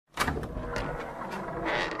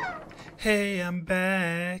Hey, I'm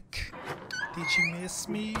back. Did you miss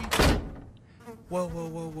me? Whoa, whoa,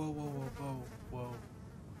 whoa, whoa, whoa, whoa, whoa, whoa.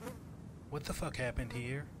 What the fuck happened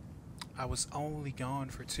here? I was only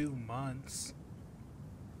gone for 2 months.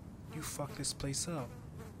 You fucked this place up.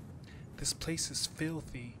 This place is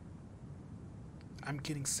filthy. I'm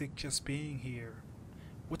getting sick just being here.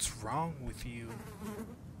 What's wrong with you?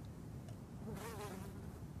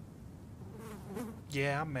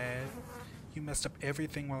 Yeah, I'm mad. You messed up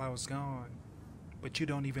everything while I was gone. But you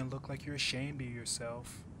don't even look like you're ashamed of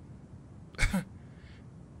yourself.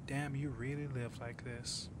 Damn, you really live like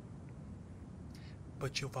this.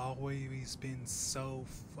 But you've always been so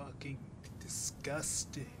fucking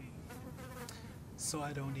disgusting. So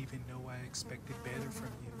I don't even know why I expected better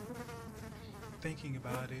from you. Thinking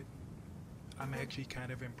about it, I'm actually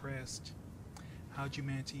kind of impressed. How'd you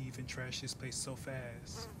manage to even trash this place so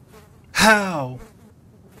fast? How?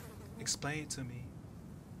 Explain it to me.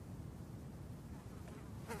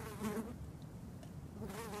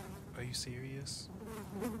 Are you serious?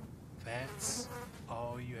 That's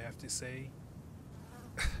all you have to say?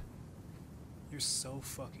 You're so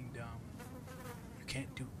fucking dumb. You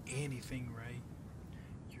can't do anything right.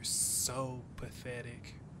 You're so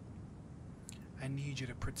pathetic. I need you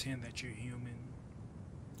to pretend that you're human.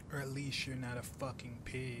 Or at least you're not a fucking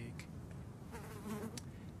pig.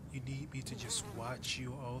 You need me to just watch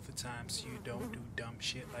you all the time so you don't do dumb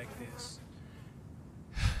shit like this.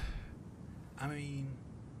 I mean,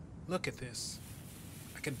 look at this.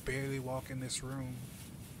 I can barely walk in this room.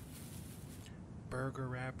 Burger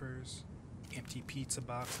wrappers, empty pizza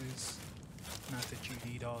boxes. Not that you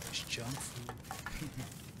need all this junk food.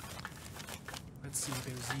 Let's see,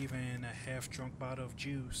 there's even a half-drunk bottle of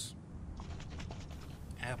juice.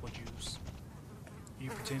 Apple juice. You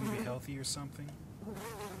pretend to be healthy or something?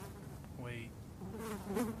 Wait.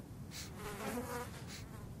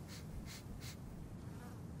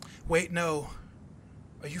 Wait, no.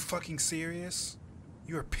 Are you fucking serious?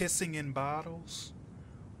 You are pissing in bottles?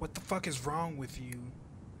 What the fuck is wrong with you?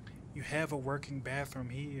 You have a working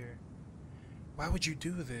bathroom here. Why would you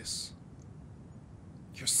do this?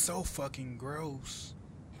 You're so fucking gross.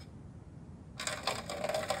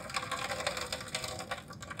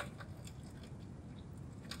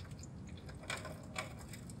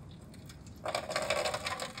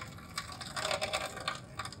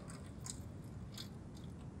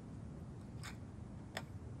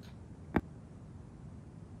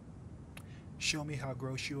 Show me how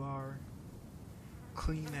gross you are.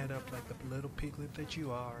 Clean that up like the little piglet that you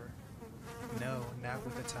are. No, not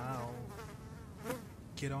with a towel.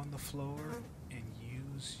 Get on the floor and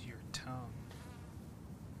use your tongue.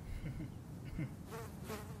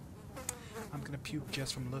 I'm gonna puke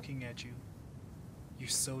just from looking at you. You're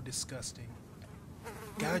so disgusting.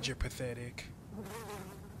 God, you're pathetic.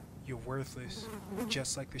 You're worthless,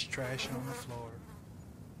 just like this trash on the floor.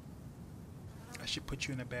 I should put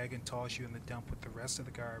you in a bag and toss you in the dump with the rest of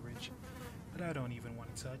the garbage, but I don't even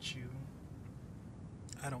want to touch you.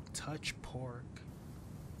 I don't touch pork.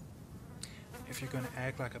 If you're gonna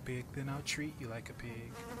act like a pig, then I'll treat you like a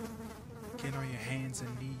pig. Get on your hands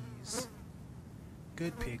and knees.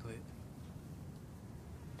 Good piglet.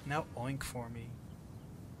 Now oink for me.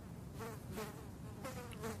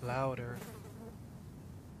 Louder.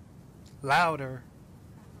 Louder.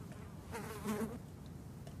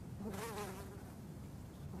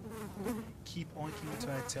 Keep oinking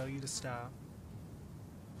until I tell you to stop.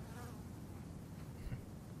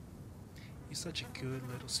 You're such a good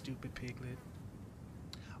little stupid piglet.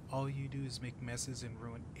 All you do is make messes and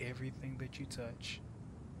ruin everything that you touch.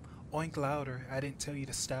 Oink louder, I didn't tell you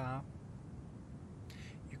to stop.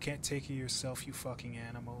 You can't take care of yourself, you fucking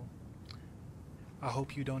animal. I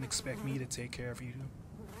hope you don't expect me to take care of you.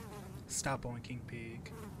 Stop oinking,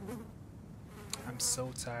 pig. I'm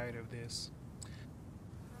so tired of this.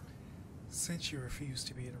 Since you refuse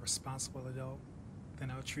to be a responsible adult, then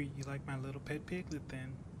I'll treat you like my little pet piglet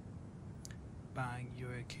then. Buying you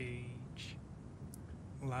a cage,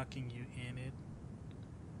 locking you in it,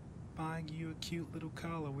 buying you a cute little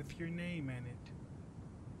collar with your name in it,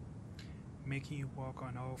 making you walk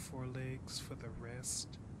on all 4 legs for the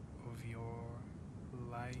rest of your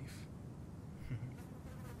life.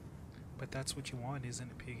 But that's what you want, isn't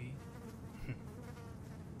it, piggy?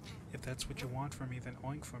 If that's what you want from me, then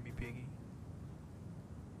oink for me, piggy.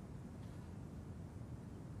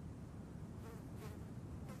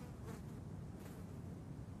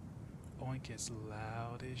 Oink as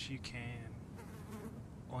loud as you can.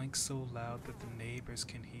 Oink so loud that the neighbors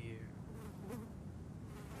can hear.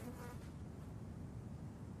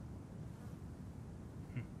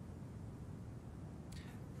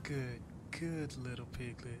 Good little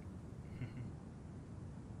piglet.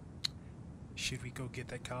 Should we go get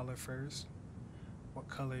that collar first? What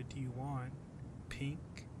color do you want? Pink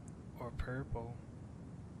or purple?